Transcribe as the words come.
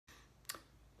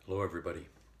Hello everybody.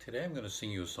 Today I'm going to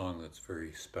sing you a song that's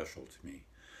very special to me.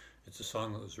 It's a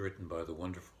song that was written by the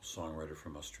wonderful songwriter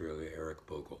from Australia, Eric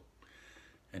Bogle.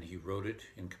 And he wrote it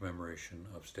in commemoration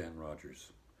of Stan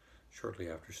Rogers. Shortly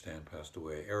after Stan passed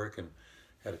away, Eric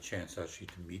had a chance actually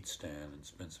to meet Stan and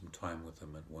spend some time with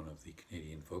him at one of the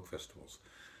Canadian folk festivals.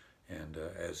 And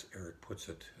as Eric puts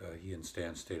it, he and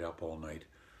Stan stayed up all night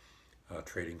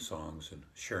trading songs and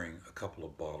sharing a couple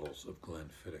of bottles of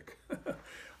Glenfiddich.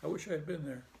 I wish I had been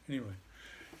there. Anyway,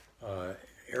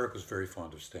 Eric was very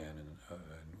fond of Stan and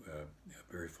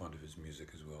very fond of his music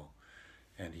as well.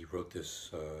 And he wrote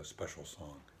this special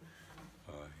song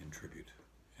in tribute,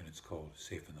 and it's called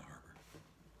Safe in the Harbour.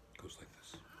 It goes like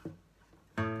this.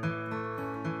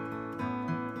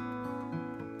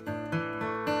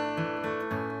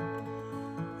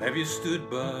 Have you stood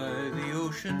by the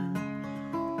ocean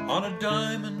on a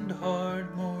diamond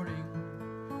hard morning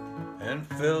and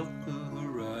felt the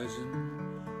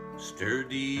horizon stir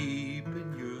deep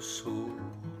in your soul?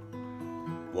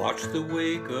 Watch the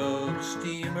wake of a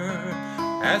steamer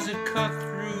as it cut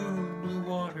through blue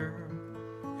water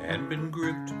and been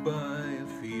gripped by a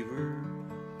fever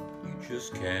you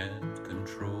just can't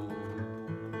control.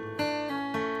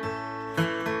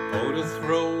 Oh, to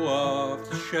throw off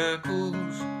the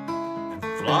shackles and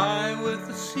fly with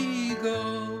the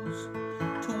seagulls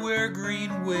to where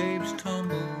green waves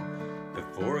tumble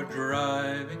before a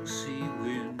driving sea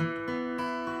wind,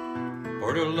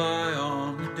 or to lie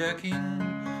on the decking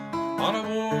on a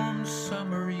warm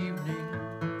summer evening,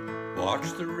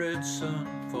 watch the red sun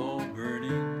fall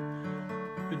burning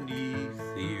beneath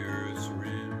the earth's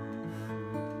rim.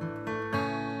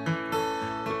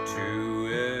 But to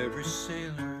every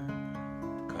sailor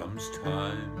comes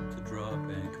time to drop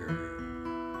anchor.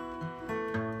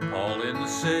 Haul in the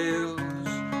sails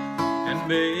and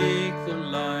make the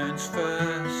lines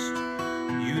fast.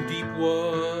 You deep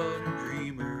water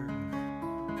dreamer,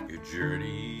 your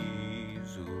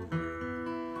journey's over.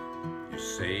 You're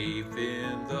safe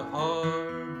in the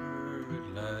harbor at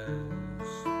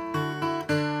last.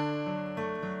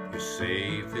 You're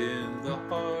safe in the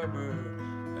harbor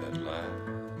at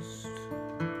last.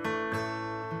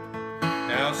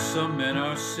 Now some men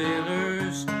are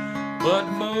sailors, but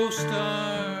most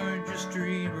are just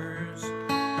dreamers,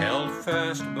 held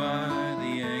fast by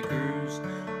the anchors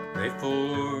they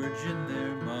forge in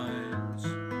their minds,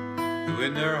 who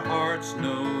in their hearts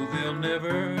know they'll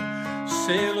never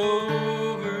sail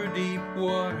over deep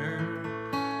water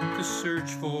to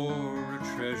search for a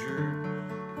treasure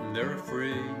they're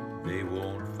afraid they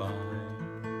won't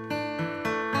find.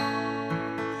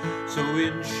 So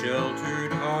in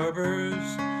sheltered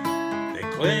harbors they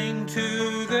cling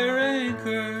to their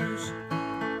anchors,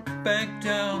 bank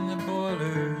down the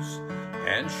boilers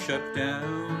and shut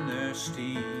down their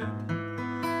steam,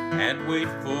 and wait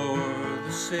for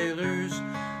the sailors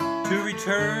to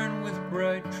return with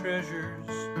bright treasures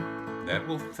that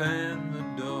will fan the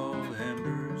dull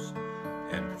embers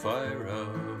and fire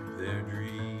up their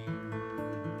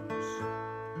dreams.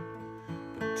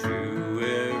 But to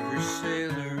every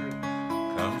sailor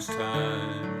comes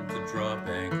time to drop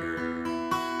anchor.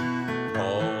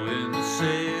 Haul in the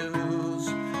sails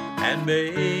and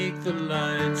make the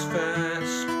lines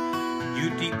fast. You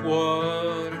deep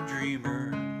water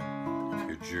dreamer,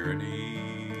 your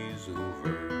journey's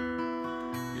over.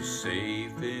 You're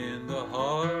safe in the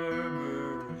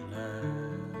harbor at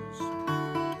last.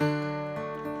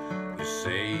 You're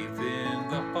safe in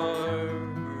the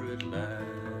harbor at last.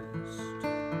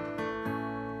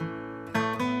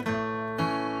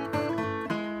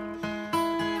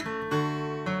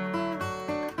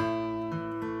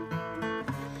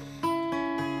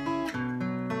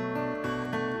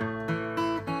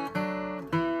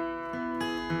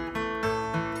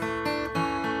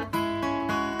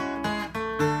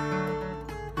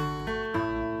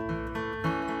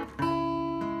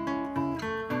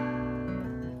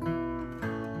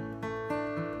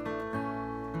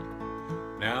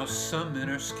 Now some men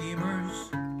are schemers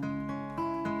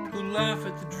who laugh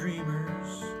at the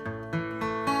dreamers,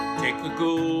 take the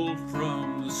gold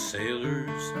from the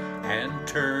sailors and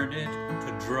turn it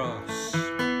to dross.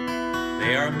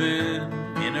 They are men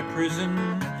in a prison,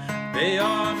 they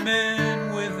are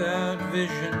men without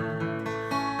vision,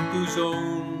 whose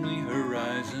only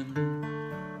horizon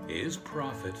is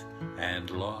profit and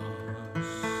loss.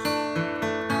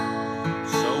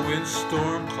 So when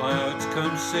storm clouds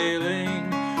come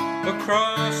sailing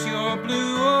across your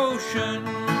blue ocean,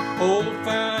 hold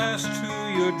fast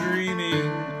to your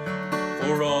dreaming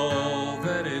for all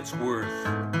that it's worth.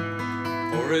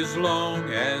 For as long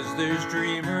as there's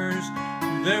dreamers,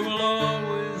 there will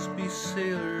always be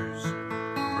sailors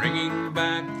bringing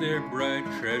back their bright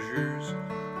treasures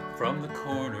from the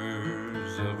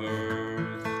corners of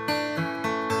earth.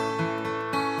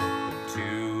 But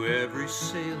to every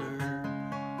sailor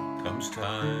comes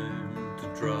time to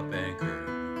drop anchor,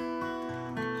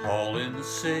 haul in the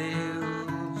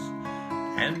sails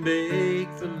and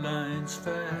make the lines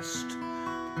fast.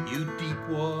 You deep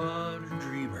water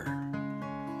dreamer,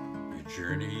 your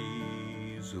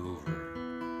journey's over.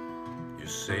 You're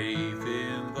safe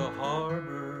in the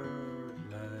harbor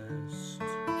at last.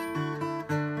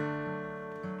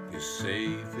 You're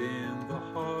safe in the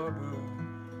harbor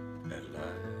at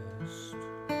last.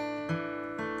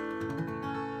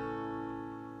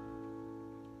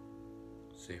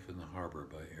 Safe in the Harbor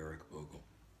by Eric Bogle.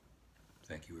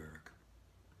 Thank you, Eric.